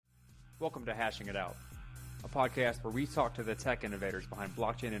Welcome to Hashing It Out, a podcast where we talk to the tech innovators behind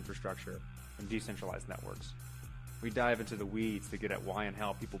blockchain infrastructure and decentralized networks. We dive into the weeds to get at why and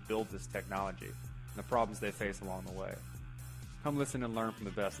how people build this technology and the problems they face along the way. Come listen and learn from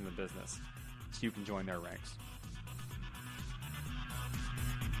the best in the business so you can join their ranks.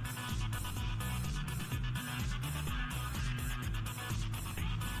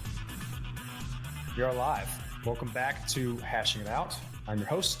 You're live. Welcome back to Hashing It Out. I'm your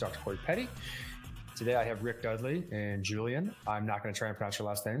host, Dr. Corey Petty. Today I have Rick Dudley and Julian. I'm not going to try and pronounce your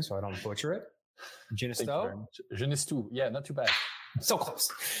last name so I don't butcher it. Genesto. Genesto. Yeah, not too bad. So close.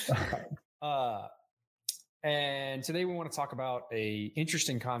 And today we want to talk about a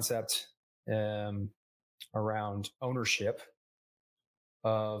interesting concept around ownership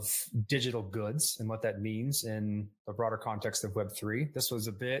of digital goods and what that means in the broader context of Web3. This was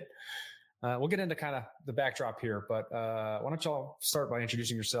a bit... we'll get into kind of the backdrop here, but why don't y'all start by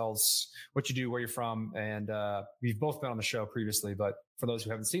introducing yourselves, what you do, where you're from, and we've both been on the show previously, but for those who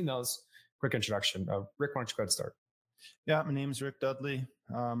haven't seen those, quick introduction. Rick, why don't you go ahead and start? Yeah, my name is Rick Dudley.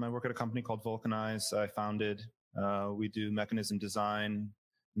 I work at a company called Vulcanize. I founded. We do mechanism design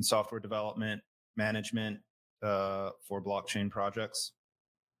and software development, management for blockchain projects.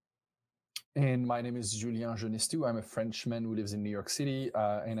 And my name is Julien Genesto. I'm a Frenchman who lives in New York City,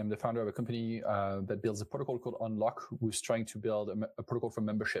 and I'm the founder of a company that builds a protocol called Unlock, who's trying to build a protocol for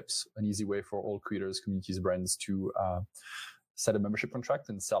memberships, an easy way for all creators, communities, brands to set a membership contract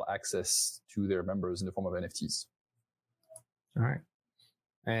and sell access to their members in the form of NFTs. All right.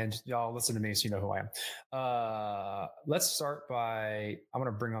 And y'all listen to me so you know who I am. Let's start by, I'm going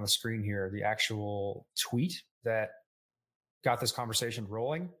to bring on the screen here the actual tweet that got this conversation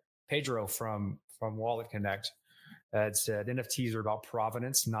rolling. Pedro from Wallet Connect had said NFTs are about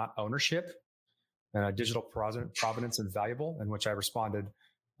provenance, not ownership. Digital provenance and valuable, in which I responded,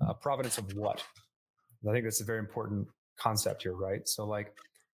 provenance of what? And I think that's a very important concept here, right? So like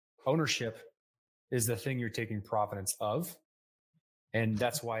ownership is the thing you're taking provenance of. And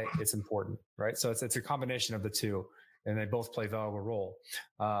that's why it's important, right? So it's a combination of the two, and they both play a valuable role,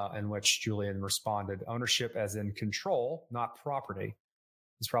 in which Julian responded. Ownership as in control, not property.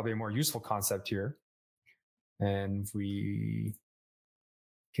 It's probably a more useful concept here. And we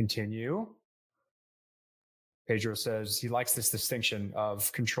continue. Pedro says he likes this distinction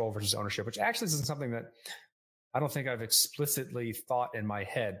of control versus ownership, which actually isn't something that I don't think I've explicitly thought in my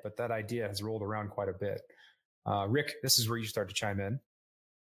head, but that idea has rolled around quite a bit. Rick, this is where you start to chime in.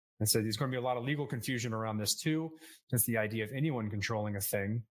 And so there's going to be a lot of legal confusion around this too, since the idea of anyone controlling a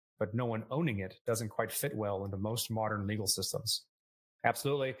thing, but no one owning it doesn't quite fit well into most modern legal systems.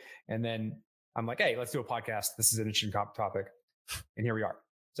 Absolutely. And then I'm like, hey, let's do a podcast. This is an interesting topic. And here we are.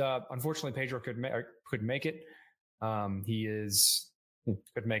 So unfortunately, Pedro couldn't make it. He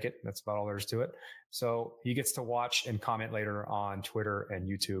couldn't make it. That's about all there is to it. So he gets to watch and comment later on Twitter and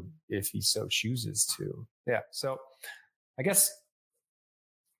YouTube if he so chooses to. Yeah. So I guess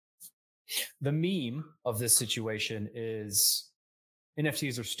the meme of this situation is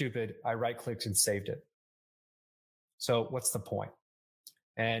NFTs are stupid. I right-clicked and saved it. So what's the point?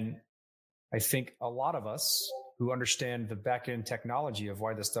 And I think a lot of us who understand the back-end technology of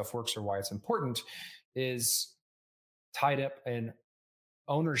why this stuff works or why it's important is tied up in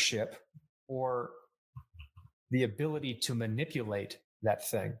ownership or the ability to manipulate that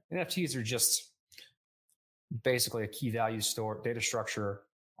thing. NFTs are just basically a key value store, data structure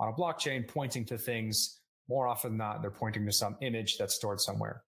on a blockchain pointing to things. More often than not, they're pointing to some image that's stored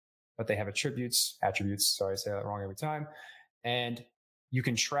somewhere. But they have attributes. Sorry, I say that wrong every time. And you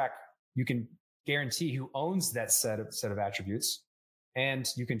can guarantee who owns that set of attributes, and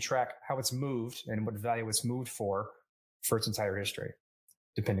you can track how it's moved and what value it's moved for its entire history,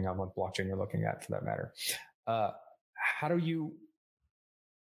 depending on what blockchain you're looking at for that matter. How do you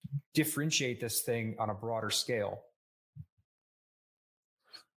differentiate this thing on a broader scale?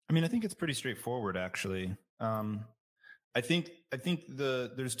 I mean, I think it's pretty straightforward, actually. I think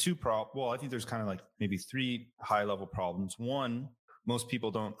there's I think there's kind of like maybe three high level problems. One, most people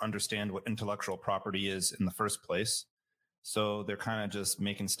don't understand what intellectual property is in the first place. So they're kind of just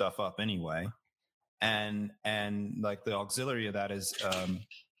making stuff up anyway. And like the auxiliary of that is,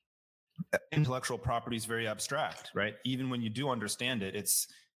 intellectual property is very abstract, right? Even when you do understand it,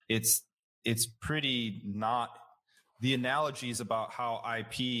 it's pretty not. The analogies about how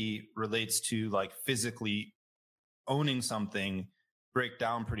IP relates to like physically owning something break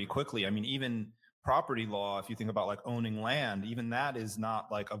down pretty quickly. I mean, even property law, if you think about like owning land, even that is not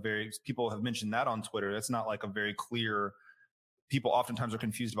like people have mentioned that on Twitter. That's not like a very clear, people oftentimes are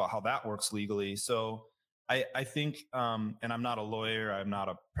confused about how that works legally. So I think, and I'm not a lawyer, I'm not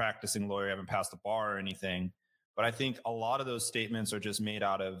a practicing lawyer, I haven't passed the bar or anything, but I think a lot of those statements are just made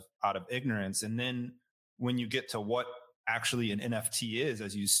out of ignorance. And then when you get to what actually an NFT is,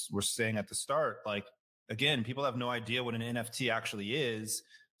 as you were saying at the start, like, again, people have no idea what an NFT actually is.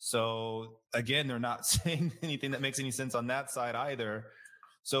 So again, they're not saying anything that makes any sense on that side either.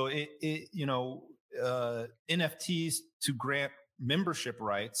 So NFTs to grant membership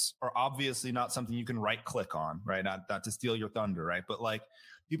rights are obviously not something you can right click on, right? Not to steal your thunder, right? But like,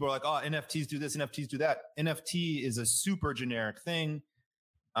 people are like, oh, NFTs do this, NFTs do that. NFT is a super generic thing.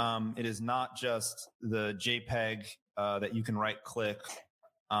 It is not just the JPEG that you can right click.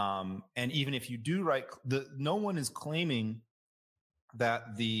 And even if you do no one is claiming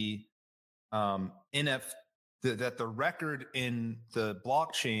that the that the record in the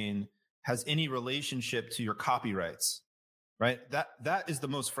blockchain has any relationship to your copyrights. Right. That is the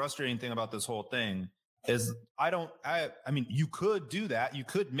most frustrating thing about this whole thing is I mean, you could do that. You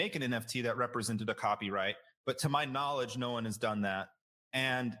could make an NFT that represented a copyright, but to my knowledge, no one has done that.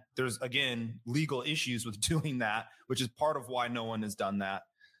 And there's, again, legal issues with doing that, which is part of why no one has done that.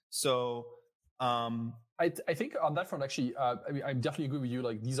 So, I think on that front, actually, I mean, I definitely agree with you.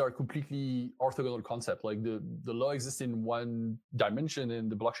 Like, these are completely orthogonal concepts. Like the law exists in one dimension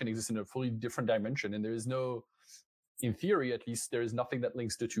and the blockchain exists in a fully different dimension. And there is no, in theory, at least, there is nothing that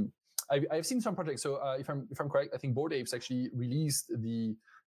links the two. I've seen some projects. So if I'm correct, I think Bored Apes actually released the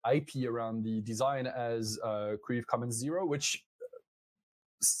IP around the design as Creative Commons 0, which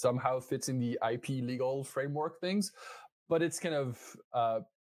somehow fits in the IP legal framework things. But it's kind of,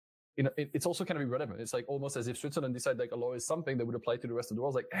 it's also kind of irrelevant. It's like almost as if Switzerland decided like a law is something that would apply to the rest of the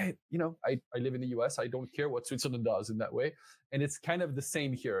world. It's like, hey, I live in the US. I don't care what Switzerland does in that way. And it's kind of the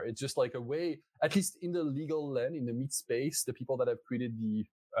same here. It's just like a way, at least in the legal land, in the meat space, the people that have created the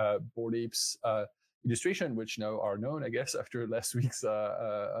Bored Apes illustration, which now are known, I guess, after last week's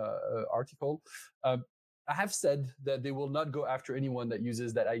article, I have said that they will not go after anyone that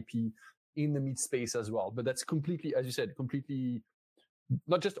uses that IP in the meat space as well. But that's completely, as you said, completely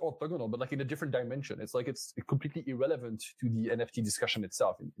not just orthogonal, but like in a different dimension. It's like it's completely irrelevant to the NFT discussion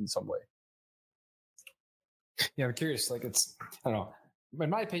itself in some way. Yeah, I'm curious. Like, it's, I don't know. In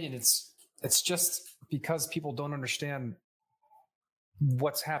my opinion, it's just because people don't understand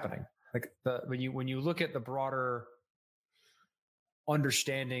what's happening. Like when you look at the broader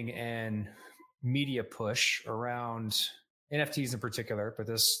understanding and media push around NFTs in particular, but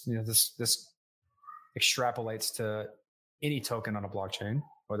this extrapolates to any token on a blockchain,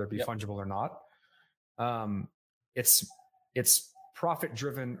 whether it be fungible or not. It's profit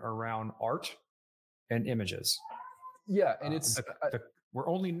driven around art and images. Yeah, and it's we're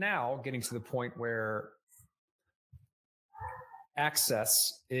only now getting to the point where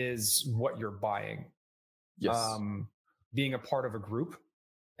access is what you're buying. Yes. Being a part of a group,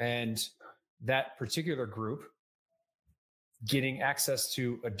 and that particular group getting access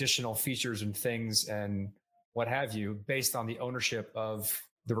to additional features and things and what have you, based on the ownership of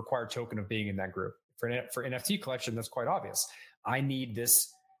the required token of being in that group. For NFT collection, that's quite obvious. I need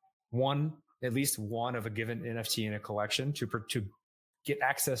this at least one of a given NFT in a collection to get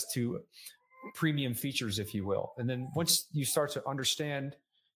access to premium features, if you will. And then once you start to understand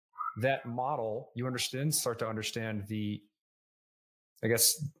that model, start to understand the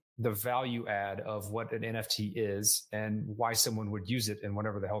value add of what an NFT is and why someone would use it and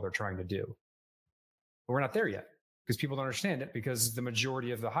whatever the hell they're trying to do. But we're not there yet because people don't understand it, because the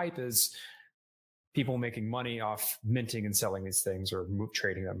majority of the hype is people making money off minting and selling these things or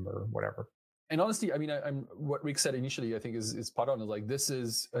trading them or whatever. And honestly, I mean, I'm what Rick said initially, I think is spot on. Is like, this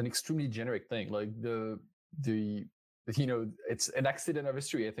is an extremely generic thing. Like the it's an accident of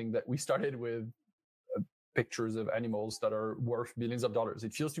history. I think that we started with pictures of animals that are worth billions of dollars.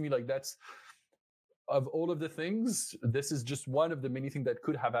 It feels to me like that's, of all of the things, this is just one of the many things that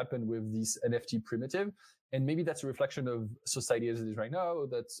could have happened with this NFT primitive. And maybe that's a reflection of society as it is right now.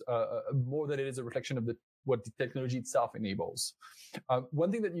 That's more than it is a reflection of what the technology itself enables.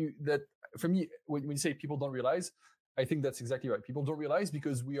 One thing that for me, when you say people don't realize, I think that's exactly right. People don't realize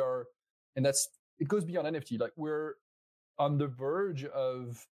because we are, and it goes beyond NFT. Like, we're on the verge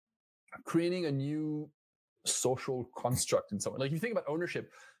of creating a new social construct in some way. Like, if you think about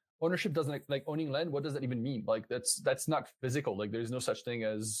ownership doesn't, like owning land, what does that even mean? Like, that's not physical. Like, there's no such thing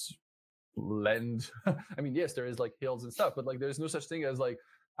as land. I mean, yes, there is like hills and stuff, but like, there's no such thing as like,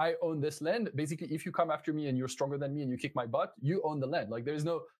 I own this land. Basically, if you come after me and you're stronger than me and you kick my butt, you own the land. Like, there's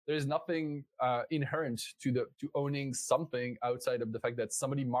nothing inherent to owning something outside of the fact that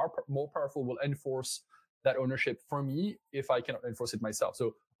somebody more powerful will enforce that ownership for me if I cannot enforce it myself.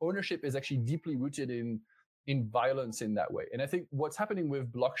 So ownership is actually deeply rooted in in violence in that way. And I think what's happening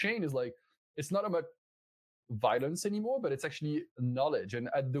with blockchain is like, it's not about violence anymore, but it's actually knowledge. And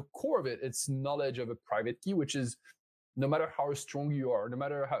at the core of it, it's knowledge of a private key, which is no matter how strong you are, no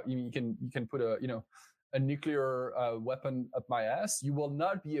matter how you can put a nuclear weapon up my ass, you will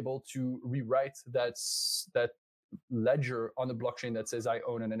not be able to rewrite that ledger on the blockchain that says I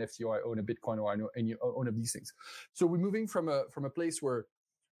own an NFT or I own a Bitcoin or I know any own of these things. So we're moving from a place where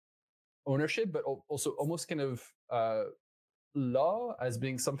ownership, but also almost kind of law as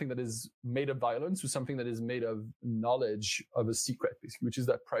being something that is made of violence to something that is made of knowledge of a secret, basically, which is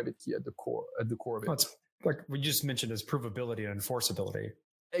that private key at the core of it. Well, it's like we just mentioned as provability and enforceability.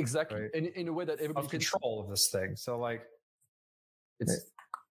 Exactly. Right? And in a way that everybody can control of this thing. So like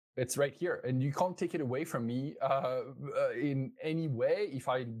it's right here, and you can't take it away from me in any way if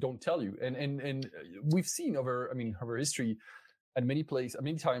I don't tell you. And we've seen over history at many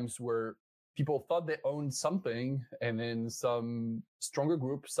times where people thought they owned something, and then some stronger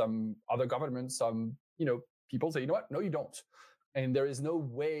group, some other government, some people say, you know what, no, you don't. And there is no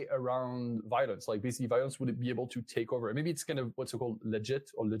way around violence. Like basically violence would be able to take over. Maybe it's kind of what's called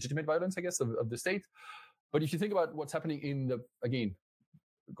legitimate violence, I guess, of the state. But if you think about what's happening again,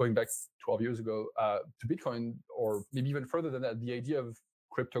 going back 12 years ago to Bitcoin, or maybe even further than that, the idea of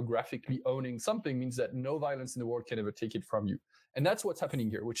cryptographically owning something means that no violence in the world can ever take it from you. And that's what's happening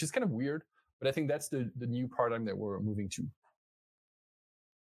here, which is kind of weird, but I think that's the new paradigm that we're moving to.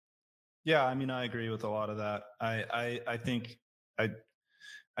 Yeah, I mean, I agree with a lot of that. I think there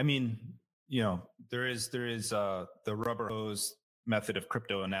is the rubber hose method of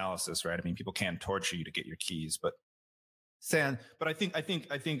crypto analysis, right? I mean, people can torture you to get your keys, but I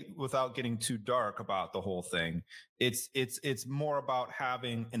think without getting too dark about the whole thing, it's more about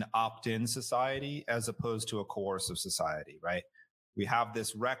having an opt-in society as opposed to a coercive society, right? We have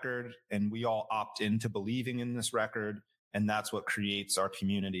this record and we all opt into believing in this record, and that's what creates our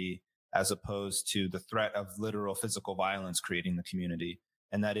community, as opposed to the threat of literal physical violence creating the community.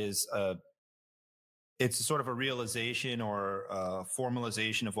 And that is it's sort of a realization or a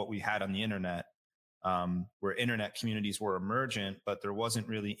formalization of what we had on the internet, where internet communities were emergent, but there wasn't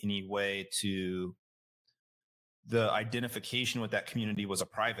really any way to, the identification with that community was a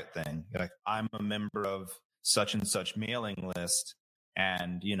private thing. Like, I'm a member of such and such mailing list,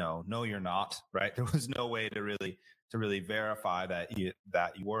 and no, you're not, right? There was no way to really verify that you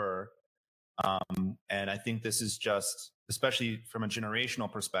were. And I think this is just, especially from a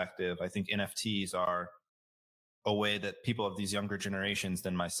generational perspective, I think NFTs are a way that people of these younger generations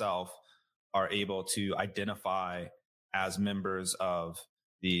than myself are able to identify as members of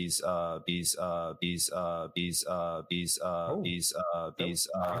these Let's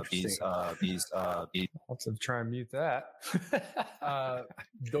try and mute that.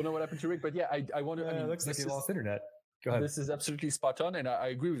 Don't know what happened to Rick, but yeah, I wonder. It looks like he lost internet. Go ahead. This is absolutely spot on, and I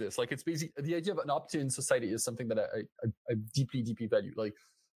agree with this. Like, it's basically the idea of an opt-in society is something that I deeply, deeply value. Like,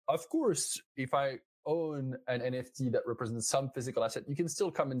 of course, if I own an NFT that represents some physical asset, you can still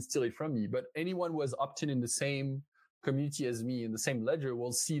come and steal it from me. But anyone who has opted in the same community as me in the same ledger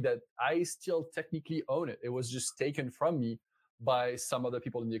will see that I still technically own it. It was just taken from me by some other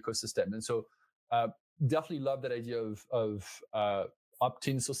people in the ecosystem. And so, definitely love that idea of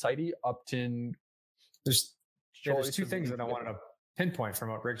opt-in society, opt-in. There's two things that I wanted to pinpoint from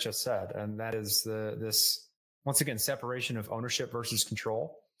what Rick just said, and that is this, once again, separation of ownership versus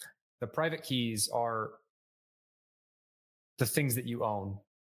control. The private keys are the things that you own,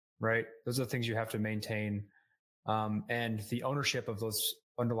 right? Those are the things you have to maintain. And the ownership of those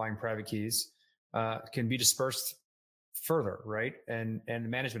underlying private keys can be dispersed further, right? And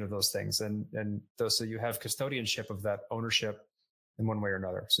management of those things. So you have custodianship of that ownership in one way or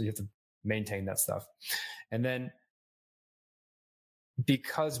another. So you have to maintain that stuff. And then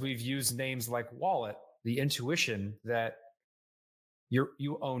because we've used names like wallet, the intuition that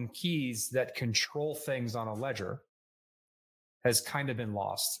you own keys that control things on a ledger has kind of been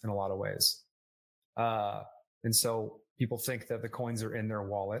lost in a lot of ways. And so people think that the coins are in their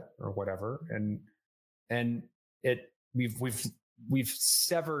wallet or whatever. And we've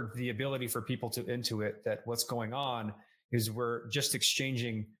severed the ability for people to intuit that what's going on is we're just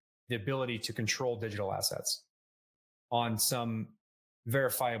exchanging the ability to control digital assets on some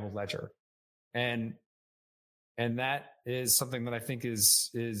verifiable ledger. And that is something that I think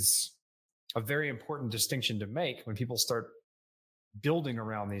is a very important distinction to make when people start building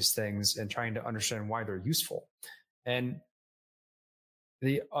around these things and trying to understand why they're useful. And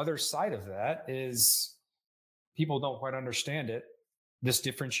the other side of that is people don't quite understand it, this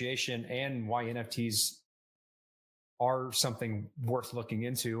differentiation, and why NFTs are something worth looking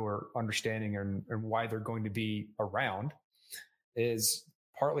into or understanding, and why they're going to be around, is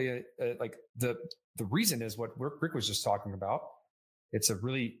partly like the reason is what Rick was just talking about. It's a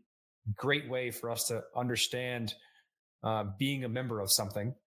really great way for us to understand being a member of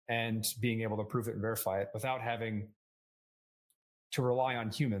something and being able to prove it and verify it without having to rely on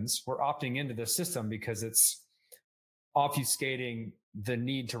humans. We're opting into this system because it's obfuscating the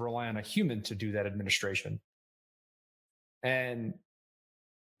need to rely on a human to do that administration. And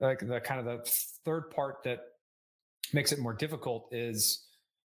like the third part that makes it more difficult is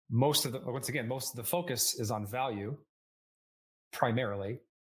most of the focus is on value primarily.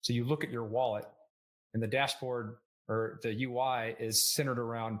 So you look at your wallet and the dashboard or the UI is centered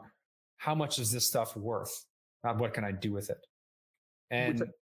around how much is this stuff worth? Not what can I do with it? And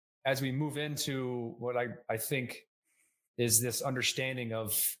as we move into what I think is this understanding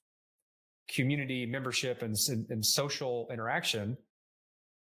of community membership and social interaction,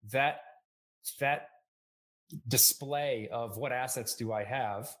 that display of what assets do I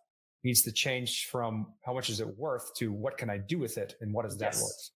have needs to change from how much is it worth to what can I do with it and what is that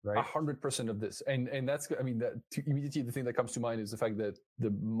worth, right? 100% of this. And that's, I mean, immediately the thing that comes to mind is the fact that the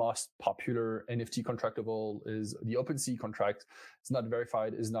most popular NFT contract of all is the OpenSea contract. It's not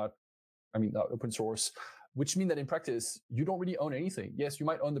verified, not open source, which means that in practice, you don't really own anything. Yes, you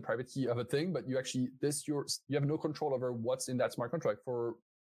might own the private key of a thing, but you have no control over what's in that smart contract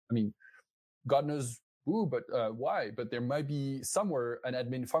God knows who, but why? But there might be somewhere an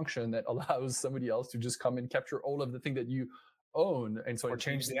admin function that allows somebody else to just come and capture all of the thing that you own, and so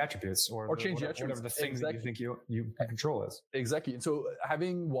change the attributes, or change the attributes, whatever the thing that you think you control is. Exactly. And so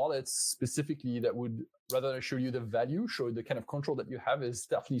having wallets specifically that would, rather than show you the value, show the kind of control that you have, is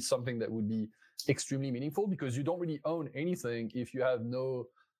definitely something that would be extremely meaningful, because you don't really own anything if you have no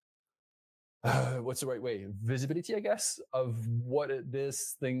what's the right way? Visibility, I guess, of what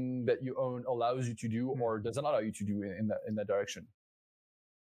this thing that you own allows you to do or doesn't allow you to do in that direction.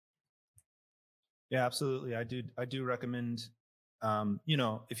 Yeah, absolutely. I do recommend,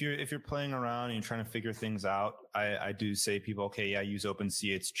 if you're playing around and you're trying to figure things out, I do say people, okay, yeah, use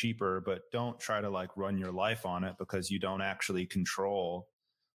OpenSea, it's cheaper, but don't try to like run your life on it, because you don't actually control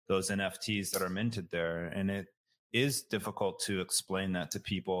those NFTs that are minted there. And it is difficult to explain that to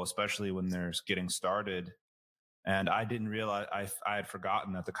people, especially when they're getting started. And I didn't realize, I had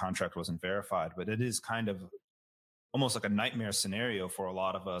forgotten that the contract wasn't verified, but it is kind of almost like a nightmare scenario for a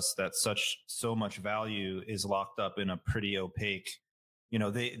lot of us, that so much value is locked up in a pretty opaque,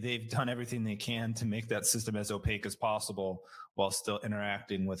 they've done everything they can to make that system as opaque as possible while still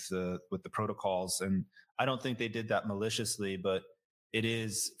interacting with the protocols. And I don't think they did that maliciously, but it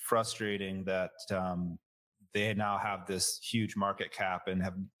is frustrating that, they now have this huge market cap and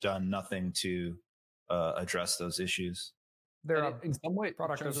have done nothing to address those issues. They're in some way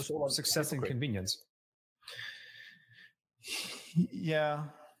product of success and convenience. Yeah.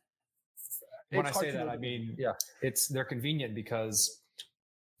 When I say that, I mean, they're convenient because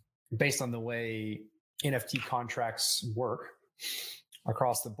based on the way NFT contracts work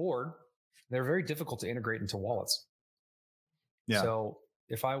across the board, they're very difficult to integrate into wallets. Yeah. So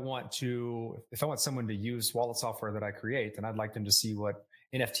if I want someone to use wallet software that I create, then I'd like them to see what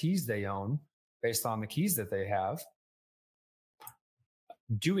NFTs they own based on the keys that they have.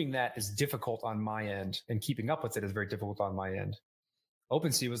 Doing that is difficult on my end, and keeping up with it is very difficult on my end.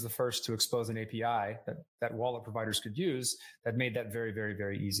 OpenSea was the first to expose an API that wallet providers could use that made that very, very,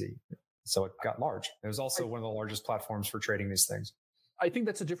 very easy. So it got large. It was also one of the largest platforms for trading these things. I think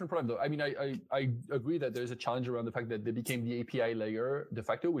that's a different problem, though. I mean, I agree that there's a challenge around the fact that they became the API layer de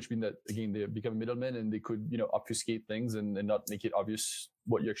facto, which means that, again, they become a middleman and they could, obfuscate things and not make it obvious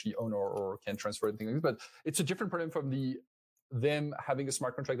what you actually own or can transfer and things like that. But it's a different problem from them having a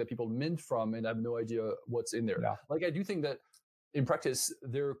smart contract that people mint from and have no idea what's in there. Yeah. Like, I do think that in practice,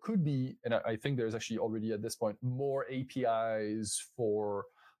 there could be, and I think there's actually already at this point, more APIs for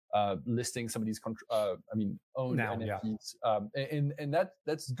listing some of these owned NFTs, and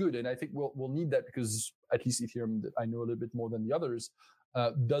that's good, and I think we'll need that, because at least Ethereum, that I know a little bit more than the others,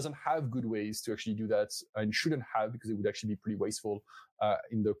 doesn't have good ways to actually do that, and shouldn't have, because it would actually be pretty wasteful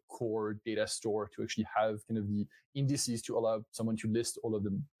in the core data store to actually have kind of the indices to allow someone to list all of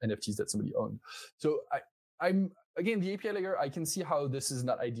the NFTs that somebody owned. So I'm again, the API layer, I can see how this is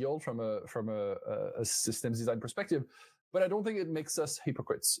not ideal from a systems design perspective. But I don't think it makes us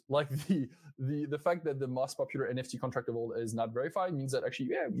hypocrites. Like the fact that the most popular NFT contract of all is not verified means that actually,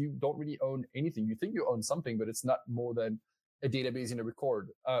 you don't really own anything. You think you own something, but it's not more than a database in a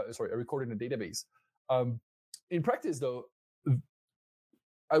record. A record in a database. In practice, though,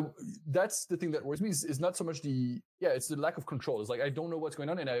 that's the thing that worries me is not so much it's the lack of control. It's like I don't know what's going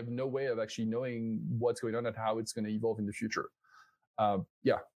on, and I have no way of actually knowing what's going on and how it's going to evolve in the future.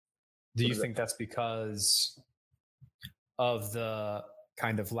 Do you think that's because of the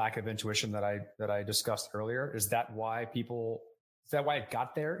kind of lack of intuition that I discussed earlier? Is that why it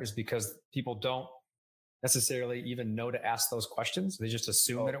got there? Is because people don't necessarily even know to ask those questions? They just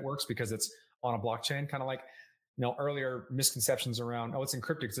assume that it works because it's on a blockchain, kind of like, earlier misconceptions around, it's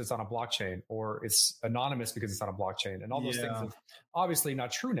encrypted because it's on a blockchain, or it's anonymous because it's on a blockchain. And all those things are obviously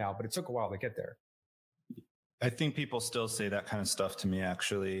not true now, but it took a while to get there. I think people still say that kind of stuff to me,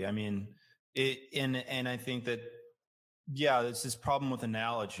 actually. I mean, and I think that, there's this problem with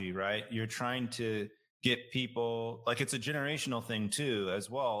analogy, right? You're trying to get people, like, it's a generational thing too, as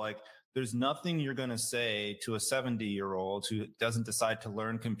well. Like, there's nothing you're going to say to a 70-year-old who doesn't decide to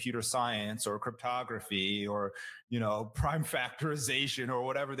learn computer science or cryptography or, prime factorization or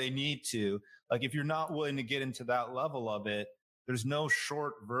whatever they need to. Like, if you're not willing to get into that level of it, there's no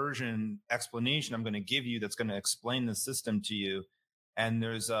short version explanation I'm going to give you that's going to explain the system to you. And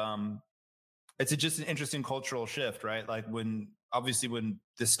there's, it's just an interesting cultural shift, right? Like when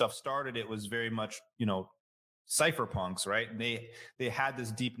this stuff started, it was very much, cypherpunks, right? And they had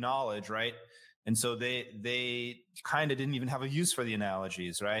this deep knowledge, right? And so they kind of didn't even have a use for the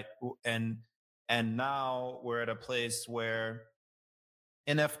analogies, right? And now we're at a place where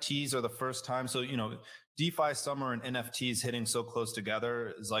NFTs are the first time. So, DeFi summer and NFTs hitting so close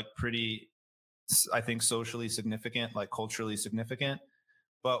together is like pretty, I think, socially significant, like culturally significant.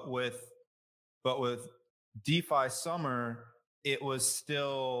 But with DeFi summer, it was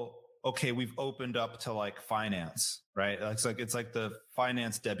still, okay, we've opened up to like finance, right? It's like the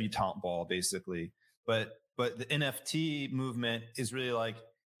finance debutante ball, basically. But the NFT movement is really like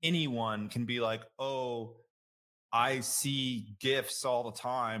anyone can be like, oh, I see GIFs all the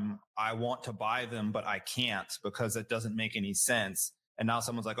time. I want to buy them, but I can't because it doesn't make any sense. And now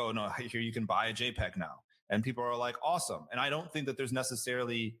someone's like, oh no, here you can buy a JPEG now. And people are like, awesome. And I don't think that there's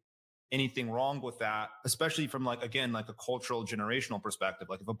necessarily anything wrong with that, especially from like a cultural generational perspective.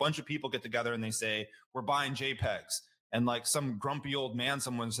 Like if a bunch of people get together and they say, we're buying JPEGs, and like some grumpy old man,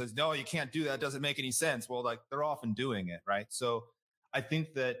 someone says, no, you can't do that. It doesn't make any sense. Well, like they're often doing it. Right. So I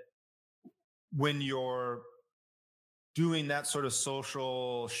think that when you're doing that sort of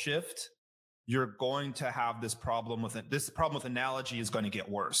social shift, you're going to have this problem with it. This problem with analogy is going to get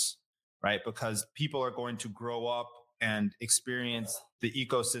worse, right? Because people are going to grow up and experience the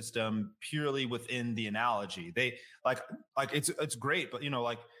ecosystem purely within the analogy. They like it's great, but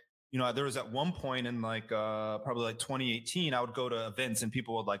there was at one point in probably like 2018, I would go to events and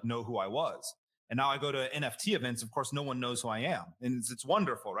people would like know who I was. And now I go to NFT events. Of course, no one knows who I am, and it's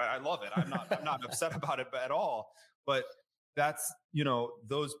wonderful, right? I love it. I'm not upset about it at all. But that's,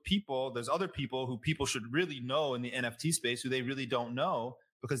 those people, there's other people who people should really know in the NFT space who they really don't know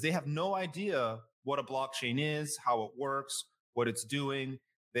because they have no idea what a blockchain is, how it works, what it's doing.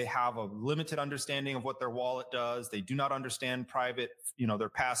 They have a limited understanding of what their wallet does. They do not understand private,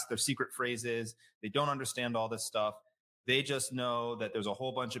 their secret phrases. They don't understand all this stuff. They just know that there's a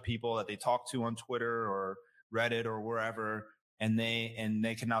whole bunch of people that they talk to on Twitter or Reddit or wherever, and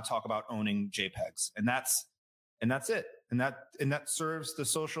they can now talk about owning JPEGs. And that's it. And that serves the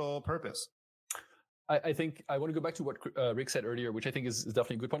social purpose. I think I want to go back to what Rick said earlier, which I think is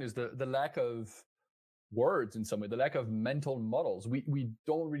definitely a good point, is the lack of words in some way, the lack of mental models. We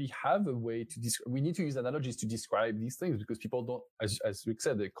don't really have a way to we need to use analogies to describe these things because people don't, as Rick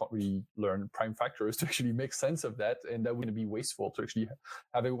said, they can't really learn prime factors to actually make sense of that. And that would be wasteful to actually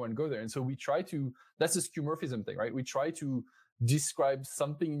have everyone go there. And so we try to, that's the skeuomorphism thing, right? We try to describe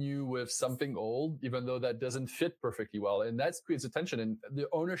something new with something old, even though that doesn't fit perfectly well. And that creates a tension. And the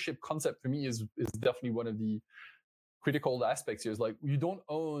ownership concept for me is definitely one of the critical aspects here. Is like, you don't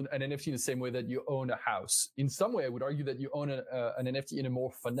own an NFT in the same way that you own a house. In some way, I would argue that you own an NFT in a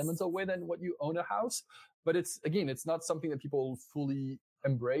more fundamental way than what you own a house. But it's not something that people fully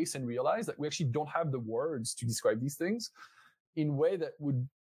embrace and realize that we actually don't have the words to describe these things in a way that would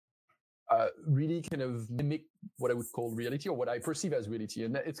really kind of mimic what I would call reality or what I perceive as reality.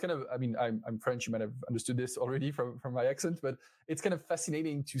 And it's kind of, I'm French, you might have understood this already from my accent, but it's kind of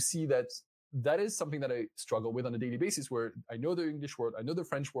fascinating to see that is something that I struggle with on a daily basis, where I know the English word, I know the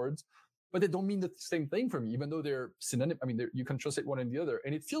French words, but they don't mean the same thing for me, even though they're synonym. You can translate one and the other.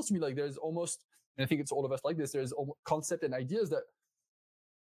 And it feels to me like there's almost, and I think it's all of us like this, there's concept and ideas that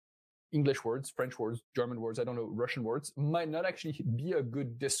English words, French words, German words, I don't know, Russian words might not actually be a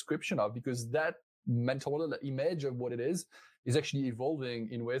good description of, because that mental model, that image of what it is actually evolving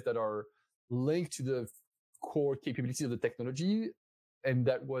in ways that are linked to the core capabilities of the technology and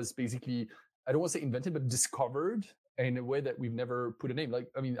that was basically, I don't want to say invented, but discovered in a way that we've never put a name. Like,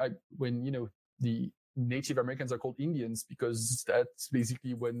 I mean, when, you know, the Native Americans are called Indians because that's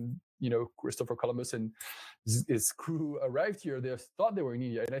basically when, you know, Christopher Columbus and his crew arrived here, they thought they were in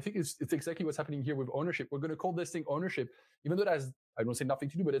India. And I think it's exactly what's happening here with ownership. We're going to call this thing ownership, even though it has, I don't say nothing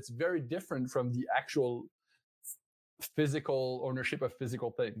to do, but it's very different from the actual physical ownership of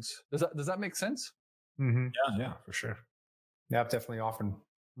physical things. Does that make sense? Mm-hmm. Yeah, for sure. Yeah, I've definitely often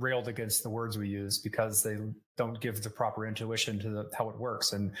railed against the words we use because they don't give the proper intuition to how it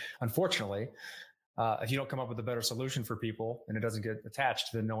works. And unfortunately, if you don't come up with a better solution for people and it doesn't get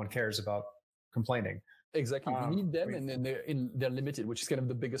attached, then no one cares about complaining. Exactly. We need them, and then they're limited, which is kind of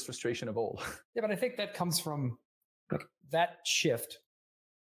the biggest frustration of all. Yeah, but I think that comes from that shift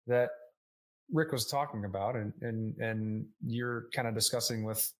that Rick was talking about, and you're kind of discussing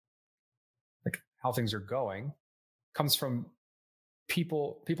with like how things are going, comes from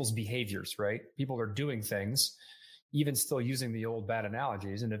people's behaviors, right? People are doing things, even still using the old bad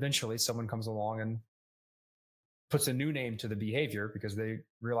analogies, and eventually someone comes along and puts a new name to the behavior because they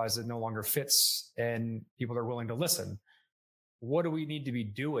realize it no longer fits and people are willing to listen. What do we need to be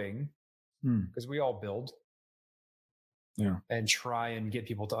doing? Because we all build and try and get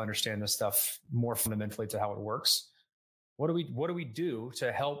people to understand this stuff more fundamentally to how it works. What do we do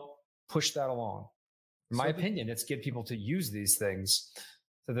to help push that along? In my opinion, it's get people to use these things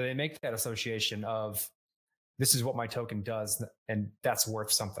so that they make that association of this is what my token does and that's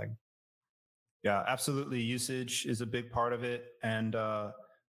worth something. Yeah, absolutely. Usage is a big part of it. And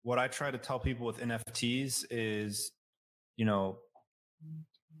what I try to tell people with NFTs is, you know,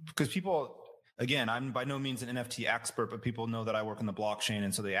 because people, again, I'm by no means an NFT expert, but people know that I work in the blockchain.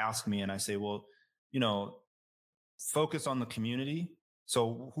 And so they ask me and I say, well, you know, focus on the community.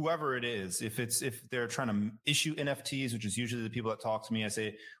 So whoever it is, if they're trying to issue NFTs, which is usually the people that talk to me, I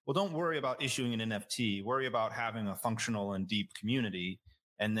say, well, don't worry about issuing an NFT. Worry about having a functional and deep community.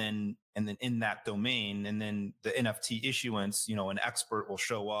 And then in that domain, and then the NFT issuance, you know, an expert will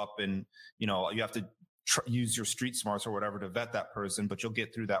show up and, you know, you have to use your street smarts or whatever to vet that person, but you'll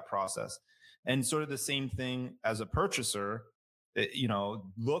get through that process. And sort of the same thing as a purchaser, you know,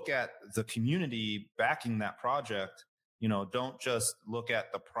 look at the community backing that project. You know, don't just look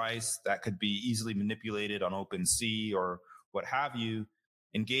at the price that could be easily manipulated on OpenSea or what have you.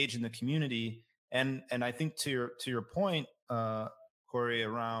 Engage in the community. And I think to your point, Corey,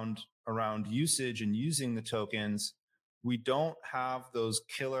 around usage and using the tokens, we don't have those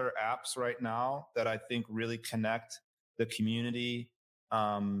killer apps right now that I think really connect the community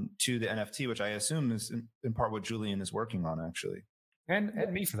to the NFT, which I assume is in part what Julian is working on, actually. And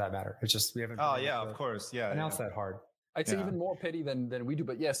me for that matter. It's just we haven't. Oh yeah, of course, yeah. Announced that hard. I'd say even more petty than we do,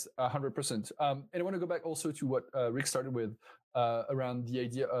 but yes, 100%. And I want to go back also to what Rick started with around the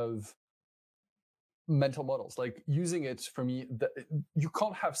idea of mental models, like using it. For me, you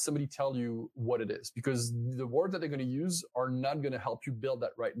can't have somebody tell you what it is, because the words that they're going to use are not going to help you build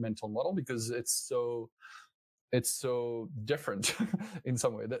that right mental model, because it's so different in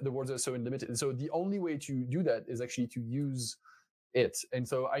some way. The words are so unlimited. And so the only way to do that is actually to use it. And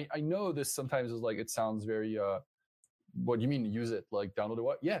so I know this sometimes is like, it sounds very, what do you mean use it? Like download a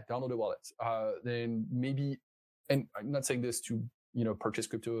wallet? Yeah, download a wallet. Then maybe, and I'm not saying this to, you know, purchase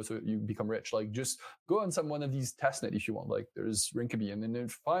crypto so you become rich. Like just go on one of these testnet if you want. Like there's Rinkeby, and then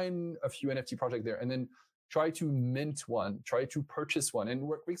find a few NFT projects there, and then try to mint one, try to purchase one. And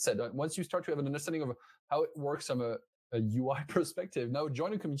what Rick said, once you start to have an understanding of how it works from a UI perspective, now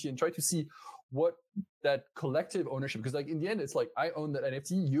join a community and try to see what that collective ownership, because like in the end, it's like I own that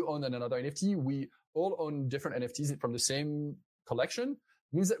NFT, you own another NFT, we all own different NFTs from the same collection.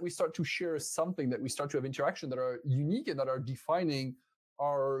 Means that we start to share something, that we start to have interaction that are unique and that are defining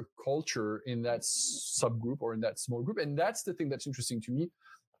our culture in that subgroup or in that small group. And that's the thing that's interesting to me,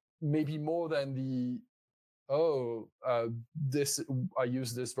 maybe more than I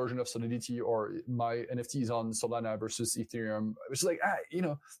use this version of Solidity, or my NFT is on Solana versus Ethereum. It's like, you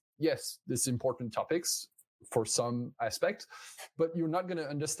know, yes, this is important topics for some aspect, but you're not going to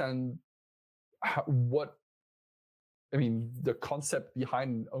understand the concept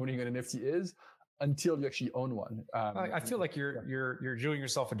behind owning an NFT is until you actually own one. I feel like you're doing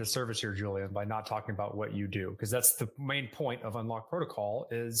yourself a disservice here, Julian, by not talking about what you do, because that's the main point of Unlock Protocol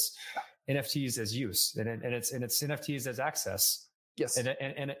is NFTs as use, and it's NFTs as access. Yes,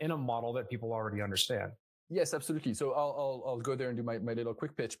 and in a model that people already understand. Yes, absolutely. So I'll go there and do my little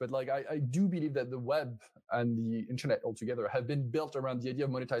quick pitch. But like I do believe that the web and the internet altogether have been built around the idea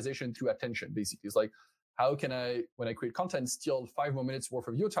of monetization through attention. Basically, it's like, how can I, when I create content, steal 5 more minutes worth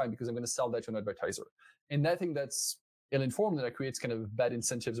of your time because I'm going to sell that to an advertiser? And I think that's ill-informed, and that creates kind of bad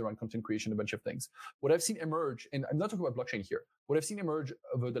incentives around content creation, a bunch of things. What I've seen emerge, and I'm not talking about blockchain here, what I've seen emerge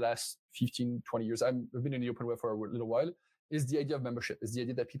over the last 15, 20 years, I've been in the open web for a little while, is the idea of membership, is the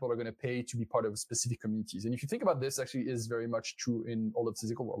idea that people are going to pay to be part of specific communities. And if you think about this, actually is very much true in all of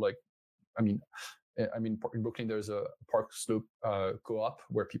physical world. Like, I mean, in Brooklyn, there's a Park Slope co-op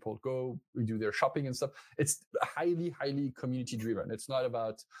where people go, do their shopping and stuff. It's highly, highly community driven. It's not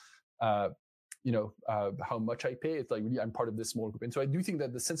about, how much I pay. It's like, really, I'm part of this small group. And so I do think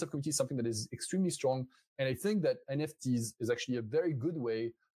that the sense of community is something that is extremely strong. And I think that NFTs is actually a very good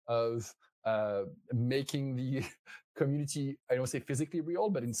way of making the community, I don't say physically real,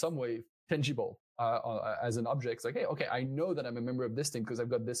 but in some way tangible as an object. It's like, hey, okay, I know that I'm a member of this thing because I've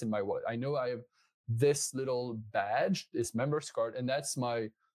got this in my wallet. I know I have this little badge, this members card, and that's my,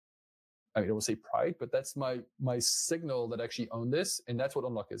 I don't say pride, but that's my signal that I actually own this. And that's what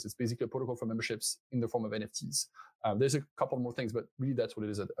Unlock is. It's basically a protocol for memberships in the form of NFTs. There's a couple more things, but really that's what it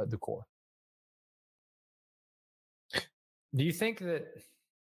is at the core. Do you think that,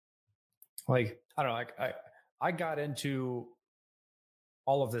 like, I don't know, I got into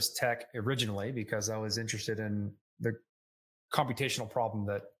all of this tech originally because I was interested in the computational problem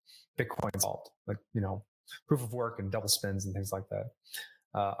that Bitcoin solved, like, proof of work and double spins and things like that.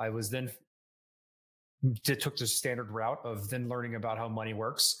 I was then took the standard route of then learning about how money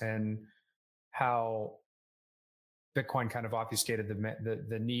works and how Bitcoin kind of obfuscated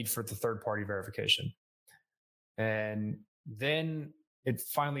the need for the third party verification. And then it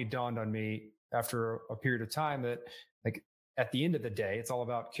finally dawned on me after a period of time that, like, at the end of the day, it's all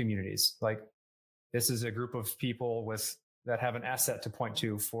about communities. Like, this is a group of people that have an asset to point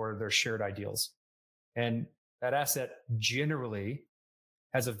to for their shared ideals. And that asset generally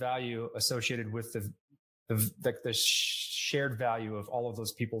has a value associated with the shared value of all of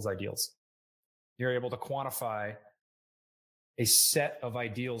those people's ideals. You're able to quantify a set of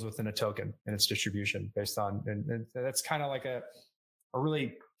ideals within a token and its distribution based on, and that's kind of like a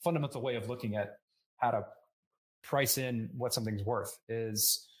really fundamental way of looking at how to price in what something's worth,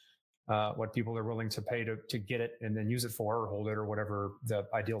 is what people are willing to pay to get it and then use it for or hold it or whatever the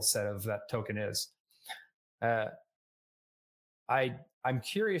ideal set of that token is. I'm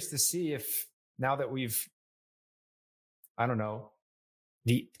curious to see if, now that we've, I don't know,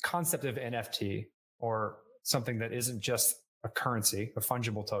 the concept of NFT or something that isn't just a currency, a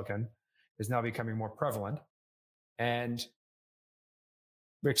fungible token, is now becoming more prevalent, and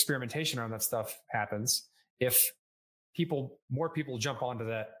experimentation on that stuff happens. If more people jump onto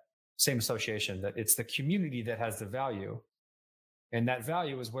that same association, that it's the community that has the value, and that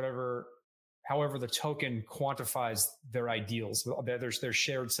value is however the token quantifies their ideals, their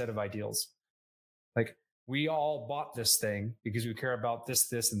shared set of ideals. Like, we all bought this thing because we care about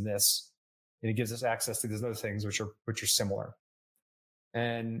this, and this, and it gives us access to these other things which are similar.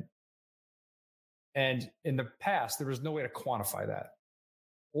 And in the past, there was no way to quantify that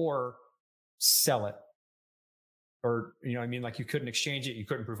or sell it, or, like, you couldn't exchange it, you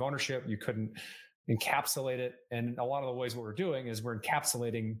couldn't prove ownership, you couldn't encapsulate it. And a lot of the ways what we're doing is we're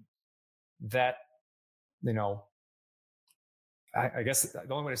encapsulating that, I guess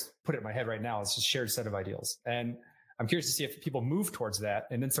the only way to put it in my head right now is just shared set of ideals. And I'm curious to see if people move towards that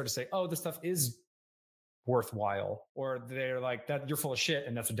and then start to say, oh, this stuff is worthwhile, or they're like, that you're full of shit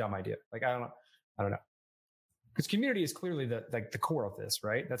and that's a dumb idea. Like, I don't know. Because community is clearly the core of this,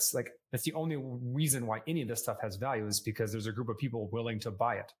 right? That's the only reason why any of this stuff has value, is because there's a group of people willing to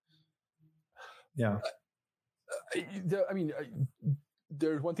buy it. Yeah.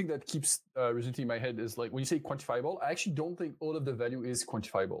 There's one thing that keeps resonating in my head is, like, when you say quantifiable, I actually don't think all of the value is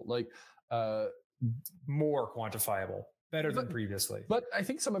quantifiable. Like, more quantifiable, better than previously. But I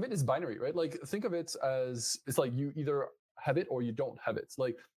think some of it is binary, right? Like, think of it as, it's like you either have it or you don't have it. It's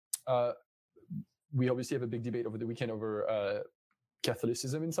like, we obviously have a big debate over the weekend over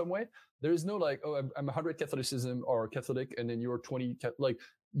Catholicism in some way. There is no, like, oh, I'm 100 Catholicism or Catholic, and then you're 20. Like,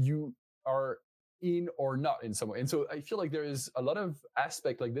 you are in or not in some way. And so I feel like there is a lot of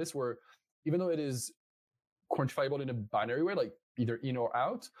aspect like this where, even though it is quantifiable in a binary way, like either in or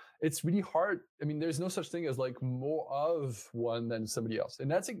out, it's really hard. I mean, there's no such thing as, like, more of one than somebody else.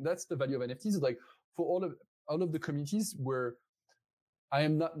 And that's the value of NFTs, is, like, for all of the communities where I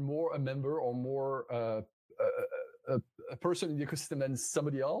am not more a member or more a person in the ecosystem than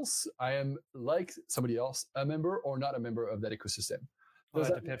somebody else. I am, like somebody else, a member or not a member of that ecosystem. Well,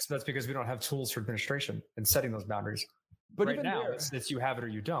 that's because we don't have tools for administration and setting those boundaries. But right now, it's you have it or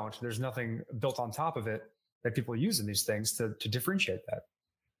you don't. There's nothing built on top of it that people use in these things to differentiate that.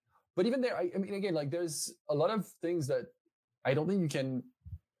 But even there, I mean, again, like, there's a lot of things that I don't think you can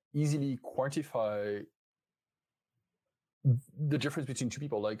easily quantify the difference between two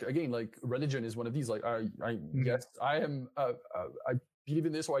people. Like again, like religion is one of these. Like yes, I am. I believe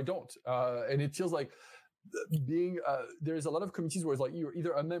in this or I don't, and it feels like being there's a lot of communities where it's like you're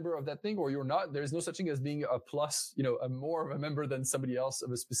either a member of that thing or you're not. There's no such thing as being a plus, a more of a member than somebody else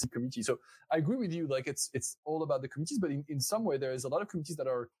of a specific community. So I agree with you. Like it's all about the communities, but in some way there is a lot of communities that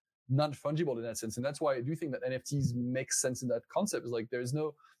are not fungible in that sense, and that's why I do think that NFTs make sense in that concept. Is like there is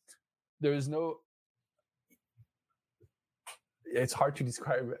no. It's hard to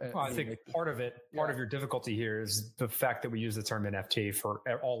describe. Well, I think part of your difficulty here is the fact that we use the term NFT for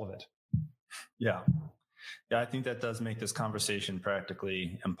all of it. Yeah. I think that does make this conversation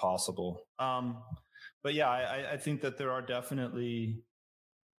practically impossible. But yeah, I think that there are definitely.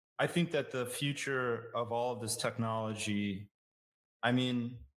 I think that the future of all of this technology. I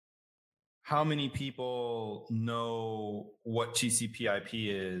mean, how many people know what TCP/IP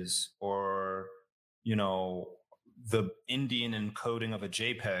is, or the Indian encoding of a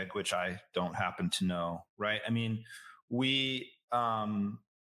JPEG, which I don't happen to know, right? I mean,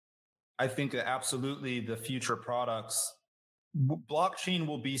 I think that absolutely the future products, blockchain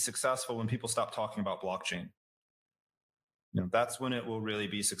will be successful when people stop talking about blockchain. That's when it will really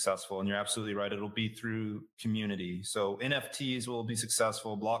be successful. And you're absolutely right. It'll be through community. So NFTs will be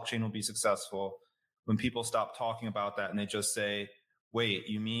successful. Blockchain will be successful when people stop talking about that and they just say, wait,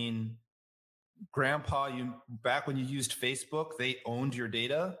 you mean grandpa, back when you used Facebook, they owned your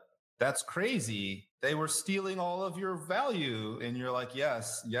data? That's crazy. They were stealing all of your value. And you're like,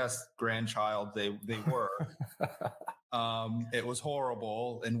 yes, grandchild, they were. It was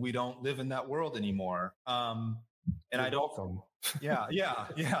horrible. And we don't live in that world anymore. And you're welcome. Yeah.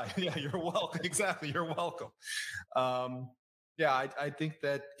 You're welcome. Exactly. You're welcome. I think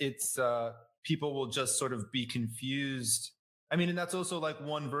that it's, people will just sort of be confused. I mean, and that's also like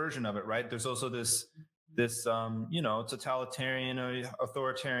one version of it, right? There's also this totalitarian or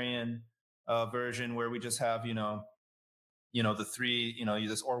authoritarian version where we just have, the three,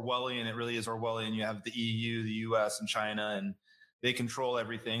 this Orwellian, it really is Orwellian. You have the EU, the US, and China, and they control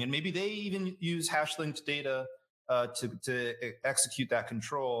everything. And maybe they even use hash-linked data to execute that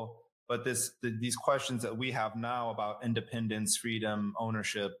control. But these questions that we have now about independence, freedom,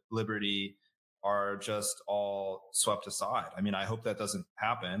 ownership, liberty are just all swept aside. I mean, I hope that doesn't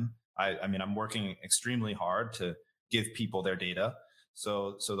happen. I mean, I'm working extremely hard to give people their data.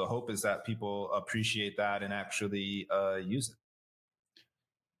 So the hope is that people appreciate that and actually use it.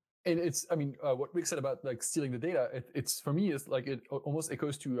 And it's, I mean, what Rick said about like stealing the data, it's for me, it's like it almost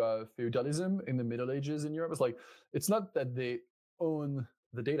echoes to feudalism in the Middle Ages in Europe. It's like, it's not that they own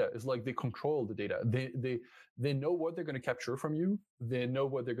the data. It's like they control the data. They know what they're going to capture from you. They know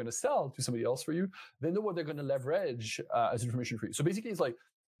what they're going to sell to somebody else for you. They know what they're going to leverage as information for you. So basically, it's like,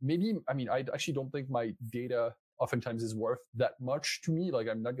 maybe, I mean, I actually don't think my data oftentimes is worth that much to me. Like,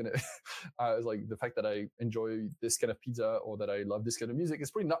 I'm not going to, like the fact that I enjoy this kind of pizza or that I love this kind of music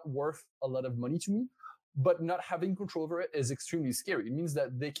is probably not worth a lot of money to me. But not having control over it is extremely scary. It means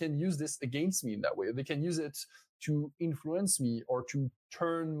that they can use this against me in that way. They can use it to influence me or to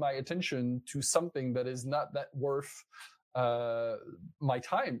turn my attention to something that is not that worth my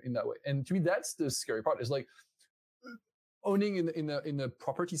time in that way. And to me, that's the scary part. Is like owning in a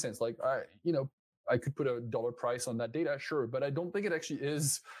property sense. Like I could put a dollar price on that data, sure, but I don't think it actually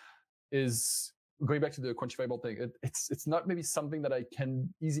is going back to the quantifiable thing. It's not maybe something that I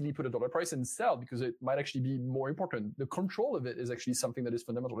can easily put a dollar price and sell, because it might actually be more important. The control of it is actually something that is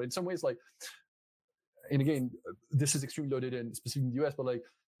fundamental. In some ways, like, and again, this is extremely loaded and specifically in the US, but like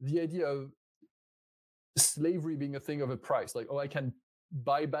the idea of slavery being a thing of a price, like, oh, I can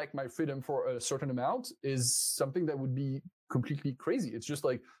buy back my freedom for a certain amount, is something that would be completely crazy. It's just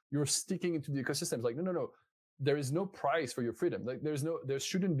like you're sticking into the ecosystem. It's like, no. There is no price for your freedom. Like there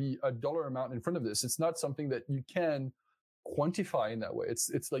shouldn't be a dollar amount in front of this. It's not something that you can quantify in that way.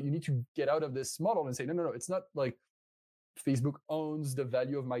 It's like you need to get out of this model and say, no. It's not like Facebook owns the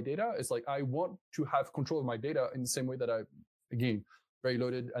value of my data. It's like, I want to have control of my data in the same way that again, very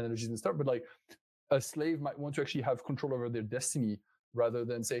loaded analogies and stuff, but like a slave might want to actually have control over their destiny rather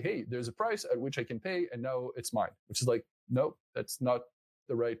than say, hey, there's a price at which I can pay and now it's mine, which is like, no, that's not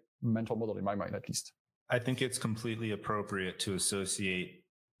the right mental model in my mind, at least. I think it's completely appropriate to associate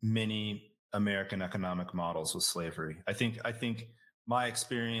many American economic models with slavery. I think my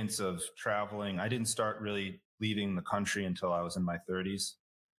experience of traveling, I didn't start really leaving the country until I was in my 30s.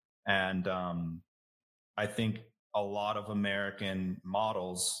 And I think a lot of American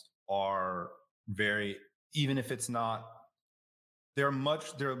models are very, even if it's not, they're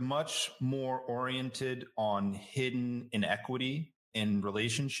much more oriented on hidden inequity in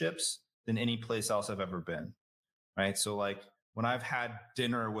relationships than any place else I've ever been. right? So like when I've had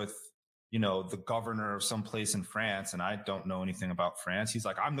dinner with, the governor of some place in France, and I don't know anything about France, he's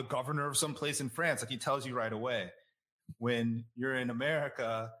like, I'm the governor of some place in France. Like he tells you right away. When you're in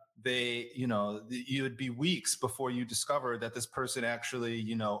America, you would be weeks before you discover that this person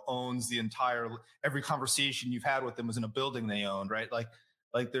actually, owns every conversation you've had with them was in a building they owned, right?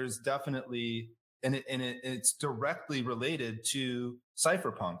 Like there's definitely, it's directly related to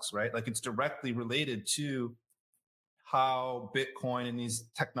cypherpunks, right? Like it's directly related to how Bitcoin and these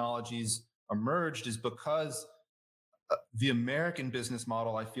technologies emerged, is because the American business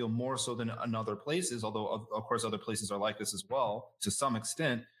model, I feel more so than in other places, although of course other places are like this as well to some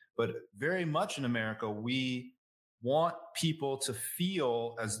extent, but very much in America, we want people to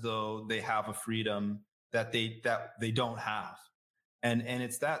feel as though they have a freedom that they don't have. And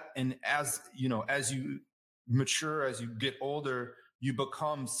it's that, and as you mature, as you get older, you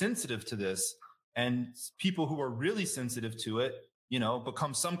become sensitive to this. And people who are really sensitive to it,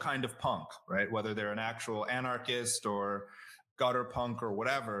 become some kind of punk, right? Whether they're an actual anarchist or gutter punk or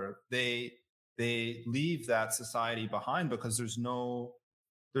whatever, they leave that society behind because there's no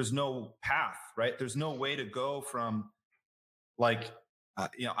path, right? There's no way to go from I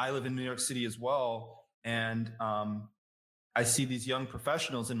live in New York City as well. And, I see these young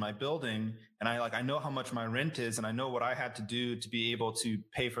professionals in my building, and I know how much my rent is, and I know what I had to do to be able to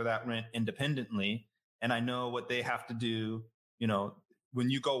pay for that rent independently. And I know what they have to do. When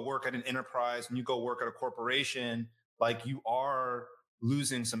you go work at an enterprise, when you go work at a corporation, like you are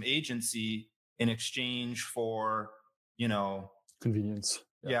losing some agency in exchange for, convenience.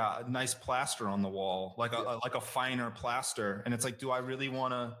 Yeah, a nice plaster on the wall, like a finer plaster. And it's like, do I really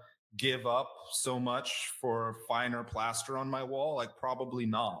want to give up so much for a finer plaster on my wall? Like, probably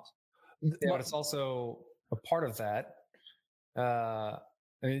not. Yeah, but it's also a part of that.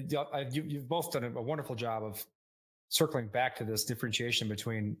 You've both done a wonderful job of circling back to this differentiation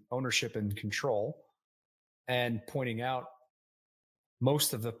between ownership and control, and pointing out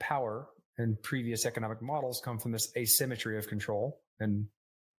most of the power in previous economic models come from this asymmetry of control. And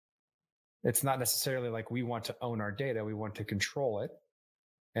it's not necessarily like we want to own our data, we want to control it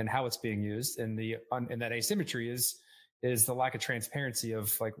and how it's being used. And that asymmetry is the lack of transparency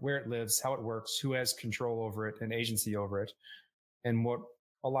of like where it lives, how it works, who has control over it and agency over it. And what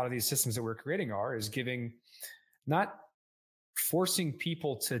a lot of these systems that we're creating is giving, not forcing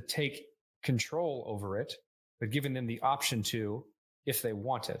people to take control over it, but giving them the option to, if they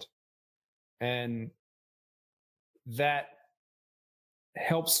want it. And that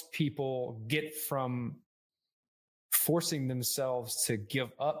helps people get from forcing themselves to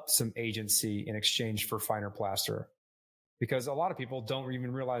give up some agency in exchange for finer plaster, because a lot of people don't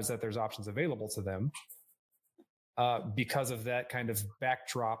even realize that there's options available to them because of that kind of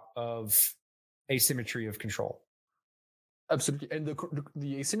backdrop of asymmetry of control. Absolutely. And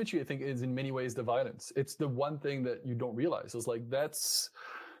the asymmetry, I think, is in many ways the violence. It's the one thing that you don't realize. It's like, that's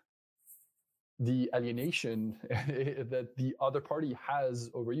the alienation that the other party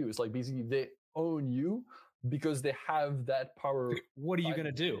has over you. It's like, basically they own you because they have that power. What are you going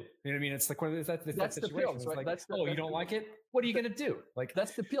to do? You know what I mean? It's like, that's the pills, right? It's like, you don't like it? What are you going to do? Like,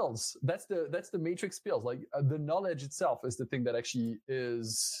 that's the pills. That's the matrix pills. Like the knowledge itself is the thing that actually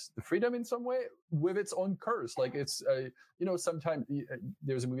is the freedom in some way, with its own curse. Like it's, sometimes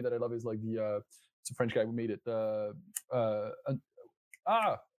there's a movie that I love, is like it's a French guy who made it.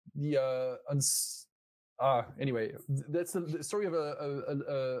 Anyway, that's the story of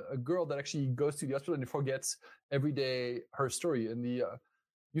a girl that actually goes to the hospital and forgets every day her story. And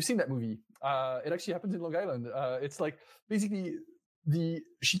you've seen that movie. It actually happens in Long Island. It's like basically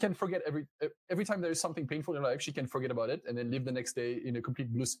she can forget every time there is something painful in her life, she can forget about it and then live the next day in a complete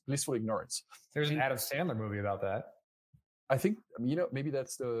blissful ignorance. There's an Adam Sandler movie about that. I think, maybe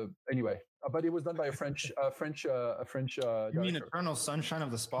that's anyway, but it was done by a French. You mean Eternal Sunshine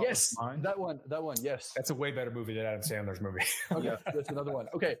of the Spotless Mind? That one. Yes, that's a way better movie than Adam Sandler's movie. Okay, that's another one.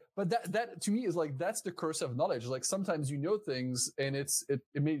 Okay, but that to me is like, that's the curse of knowledge. Like sometimes you know things, and it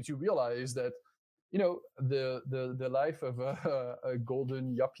makes you realize that the life of a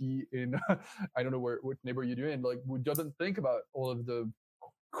golden yuppie in I don't know what neighbor you're in, like, who doesn't think about all of the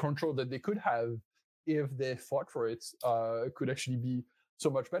control that they could have if they fought for it, could actually be so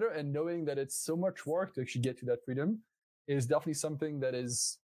much better. And knowing that it's so much work to actually get to that freedom is definitely something that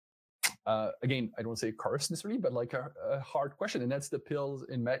is, again, I don't want to say curse necessarily, but like a hard question. And that's the pills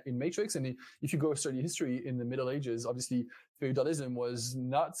in Matrix. And if you go study history in the Middle Ages, obviously feudalism was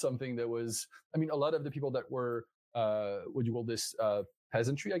not something that was, a lot of the people that were, what do you call this,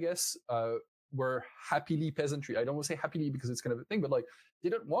 peasantry, I guess, were happily peasantry. I don't want to say happily because it's kind of a thing, but like they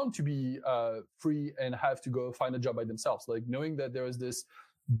don't want to be free and have to go find a job by themselves. Like knowing that there is this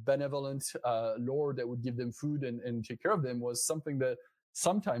benevolent lord that would give them food and take care of them was something that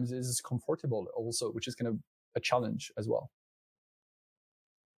sometimes is comfortable also, which is kind of a challenge as well.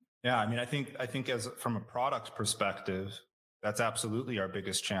 Yeah, I mean, I think as from a product perspective, that's absolutely our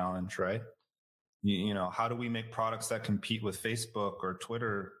biggest challenge, right? You know, how do we make products that compete with Facebook or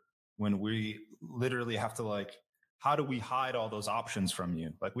Twitter when we literally have to like, how do we hide all those options from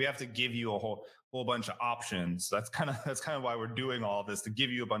you? Like we have to give you a whole bunch of options. That's kind of why we're doing all of this, to give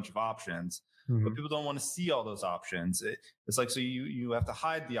you a bunch of options. Mm-hmm. But people don't want to see all those options. It's like, so you have to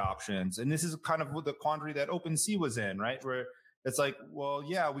hide the options. And this is kind of what the quandary that OpenSea was in, right? Where it's like, well,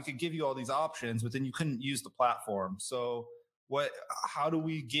 yeah, we could give you all these options, but then you couldn't use the platform. So how do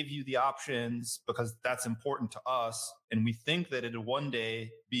we give you the options? Because that's important to us. And we think that it'll one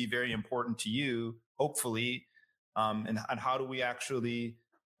day be very important to you, hopefully. And how do we actually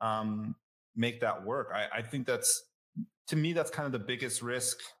make that work? I think to me, that's kind of the biggest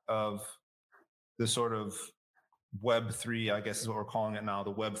risk of the sort of Web3, I guess is what we're calling it now,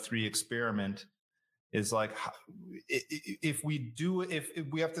 the Web3 experiment, is like, if we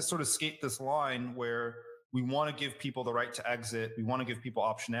have to sort of skate this line where we want to give people the right to exit, we want to give people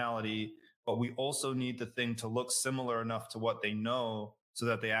optionality, but we also need the thing to look similar enough to what they know so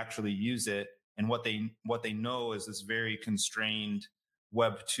that they actually use it. And what they know is this very constrained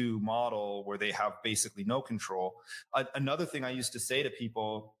Web 2 model where they have basically no control. Another thing I used to say to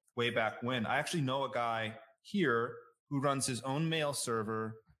people way back when, I actually know a guy here who runs his own mail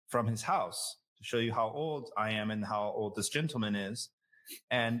server from his house, to show you how old I am and how old this gentleman is.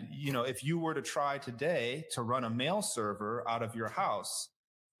 And, you know, if you were to try today to run a mail server out of your house,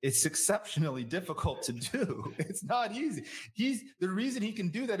 it's exceptionally difficult to do. It's not easy. The reason he can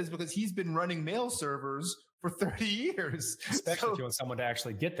do that is because he's been running mail servers for 30 years. Especially if you want someone to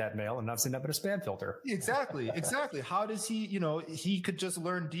actually get that mail and not send up in a spam filter. Exactly. How does he, he could just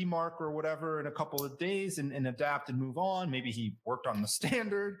learn DMARC or whatever in a couple of days and adapt and move on. Maybe he worked on the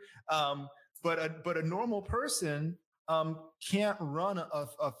standard. But a normal person can't run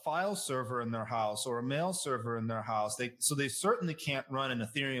a file server in their house or a mail server in their house. They certainly can't run an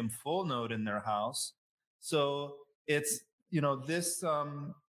Ethereum full node in their house. So it's,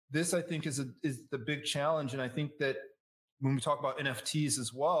 this I think is the big challenge. And I think that when we talk about NFTs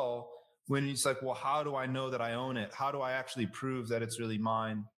as well, when it's like, well, how do I know that I own it? How do I actually prove that it's really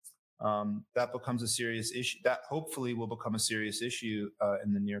mine? That becomes a serious issue. That hopefully will become a serious issue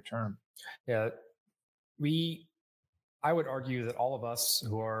in the near term. Yeah. I would argue that all of us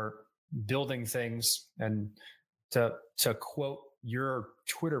who are building things, and to quote your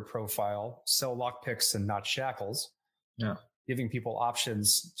Twitter profile, sell lockpicks and not shackles. Yeah. Giving people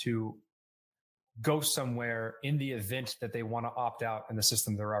options to go somewhere in the event that they want to opt out in the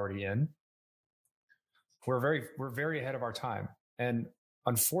system they're already in. We're very ahead of our time. And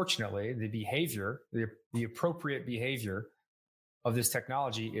unfortunately, the appropriate behavior of this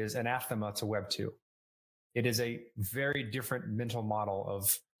technology is anathema to Web 2. It is a very different mental model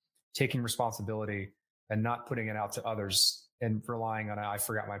of taking responsibility and not putting it out to others and relying on I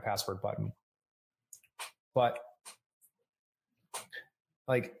forgot my password button. But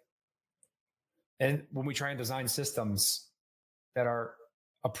and when we try and design systems that are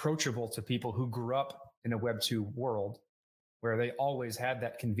approachable to people who grew up in a Web 2 world where they always had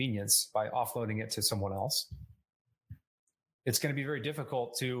that convenience by offloading it to someone else, it's going to be very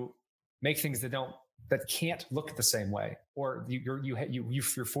difficult to make things that can't look the same way, or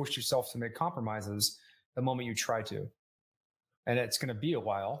you're forced yourself to make compromises the moment you try to. And it's going to be a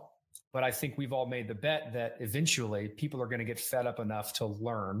while, but I think we've all made the bet that eventually people are going to get fed up enough to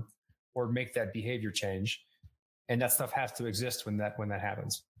learn or make that behavior change. And that stuff has to exist when that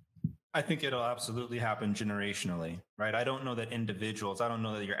happens. I think it'll absolutely happen generationally, right? I don't know that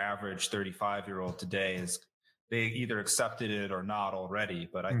your average 35-year-old today they either accepted it or not already.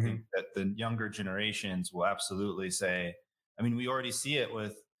 But I think that the younger generations will absolutely say, I mean, we already see it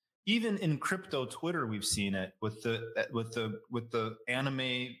even in crypto Twitter, we've seen it with the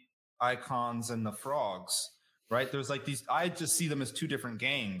anime icons and the frogs, right? There's like these, I just see them as two different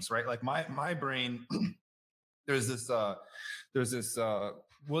gangs, right? Like my brain, there's this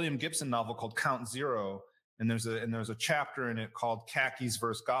William Gibson novel called Count Zero. And there's a chapter in it called Khakis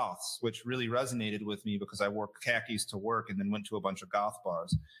versus Goths, which really resonated with me because I wore khakis to work and then went to a bunch of goth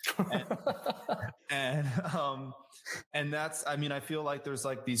bars. And that's, I mean, I feel like there's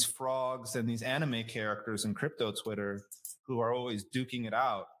like these frogs and these anime characters in crypto Twitter who are always duking it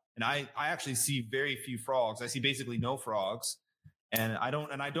out. And I actually see very few frogs. I see basically no frogs. And I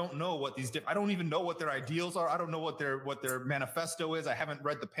don't know what I don't even know what their ideals are. I don't know what their manifesto is. I haven't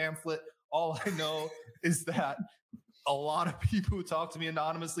read the pamphlet. All I know is that a lot of people who talk to me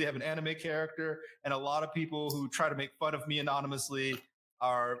anonymously have an anime character, and a lot of people who try to make fun of me anonymously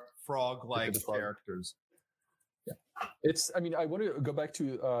are frog-like characters. Yeah, I want to go back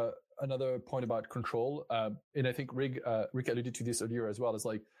to another point about control, and I think Rick alluded to this earlier as well. Is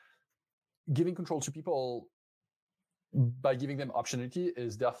like giving control to people by giving them optionality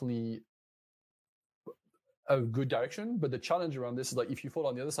is definitely a good direction, but the challenge around this is like if you fall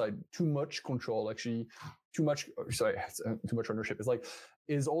on the other side, too much control, actually too much ownership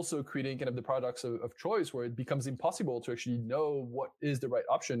is also creating kind of the paradox of choice, where it becomes impossible to actually know what is the right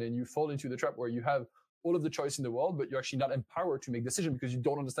option, and you fall into the trap where you have all of the choice in the world, but you're actually not empowered to make decisions because you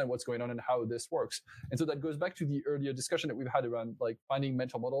don't understand what's going on and how this works. And so that goes back to the earlier discussion that we've had around like finding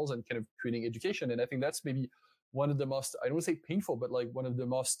mental models and kind of creating education. And I think that's maybe one of the most, I don't want to say painful, but like one of the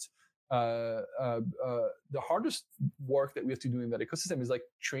most, the hardest work that we have to do in that ecosystem is like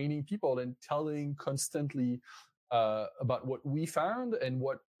training people and telling constantly about what we found and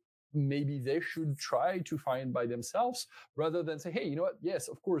what maybe they should try to find by themselves, rather than say, hey, you know what? Yes,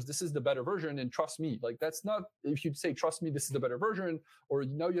 of course, this is the better version, and trust me. Like that's not, if you say, trust me, this is the better version, or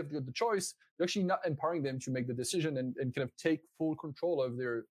now you have the choice, you're actually not empowering them to make the decision and kind of take full control of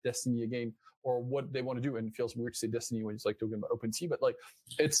their destiny again, or what they want to do. And it feels weird to say destiny when it's like talking about OpenSea, but like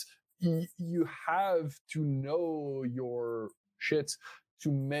it's, you have to know your shit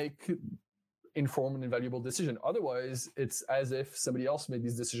to make informed and valuable decision. Otherwise, it's as if somebody else made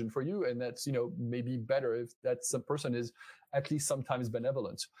this decision for you, and that's, you know, maybe better if that some person is at least sometimes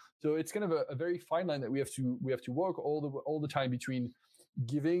benevolent. So it's kind of a very fine line that we have to work all the time between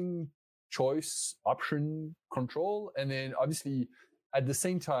giving choice, option, control, and then obviously at the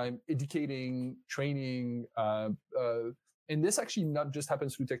same time educating, training, and this actually not just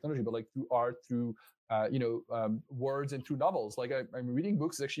happens through technology, but like through art, through words, and through novels. Like I'm reading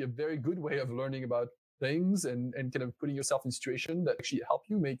books is actually a very good way of learning about things and kind of putting yourself in situations that actually help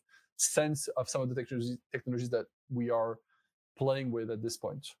you make sense of some of the technologies that we are playing with at this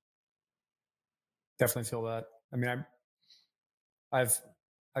point. Definitely feel that. I mean, I've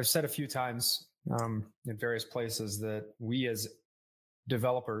said a few times in various places that we as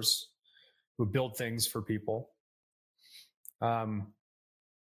developers who build things for people,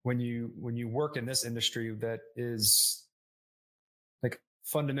 when you work in this industry that is like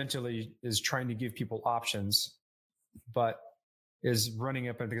fundamentally is trying to give people options, but is running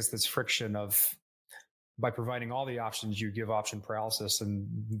up against this friction of, by providing all the options, you give option paralysis and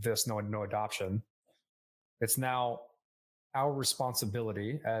this no adoption. It's now our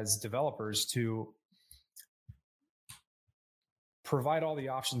responsibility as developers to provide all the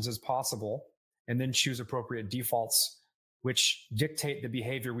options as possible and then choose appropriate defaults which dictate the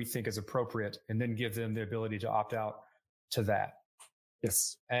behavior we think is appropriate, and then give them the ability to opt out to that.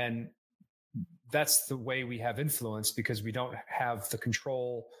 Yes. And that's the way we have influence, because we don't have the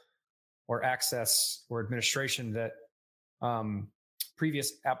control or access or administration that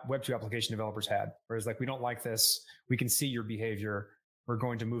previous Web2 application developers had. Whereas like, we don't like this. We can see your behavior. We're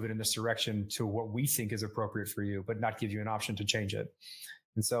going to move it in this direction to what we think is appropriate for you, but not give you an option to change it.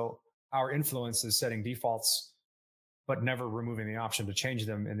 And so our influence is setting defaults, but never removing the option to change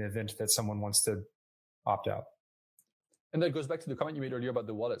them in the event that someone wants to opt out. And that goes back to the comment you made earlier about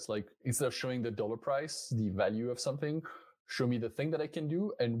the wallets. Like, instead of showing the dollar price, the value of something, show me the thing that I can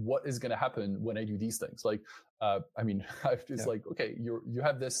do and what is going to happen when I do these things. Like, it's like, okay, you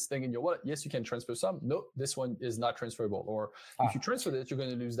have this thing in your wallet. Yes, you can transfer some. No, this one is not transferable. Or if you transfer this, you're going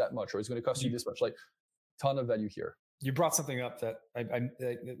to lose that much, or it's going to cost you this much. Like, ton of value here. You brought something up that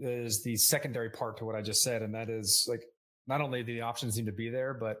is the secondary part to what I just said. And that is like, not only the options need to be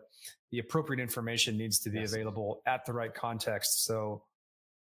there, but the appropriate information needs to be available at the right context. So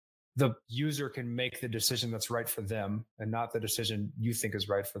the user can make the decision that's right for them and not the decision you think is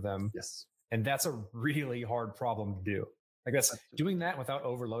right for them. Yes. And that's a really hard problem to do. I guess doing that without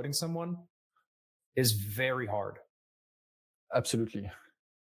overloading someone is very hard. Absolutely.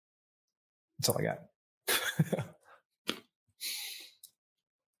 That's all I got.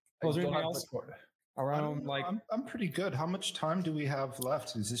 Was there anything else around like? I'm pretty good. How much time do we have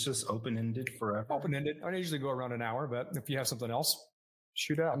left? Is this just open-ended forever? Open-ended. I usually go around an hour, but if you have something else,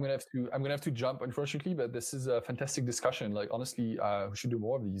 shoot out. I'm gonna have to jump, unfortunately, but this is a fantastic discussion. Like, honestly, we should do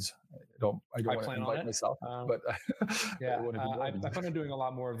more of these. I don't want to invite myself, but yeah, I plan on doing a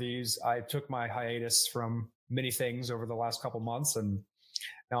lot more of these. I took my hiatus from many things over the last couple months, and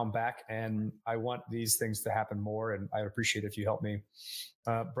now I'm back, and I want these things to happen more. And I'd appreciate if you help me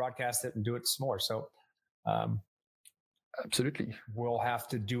broadcast it and do it some more. So Absolutely. We'll have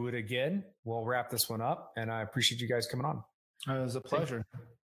to do it again. We'll wrap this one up, and I appreciate you guys coming on. It was a pleasure.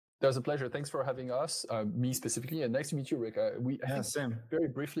 That was a pleasure. Thanks for having us, me specifically, and nice to meet you, Rick. I think Same. very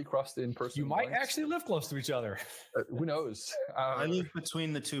briefly crossed in person. You might once. actually live close to each other. Who knows? I live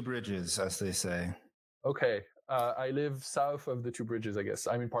between the two bridges, as they say. Okay. I live south of the two bridges, I guess.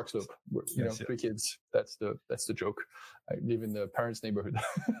 I'm in Park Slope. Yes, 3 kids. That's the joke. I live in the parents' neighborhood.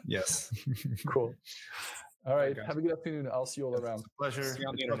 Yes. Cool. All right. guys. Have a good afternoon. I'll see you all around. Pleasure. See you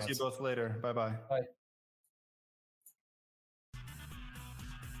on the Talk to internet. you both later. Bye-bye. Bye.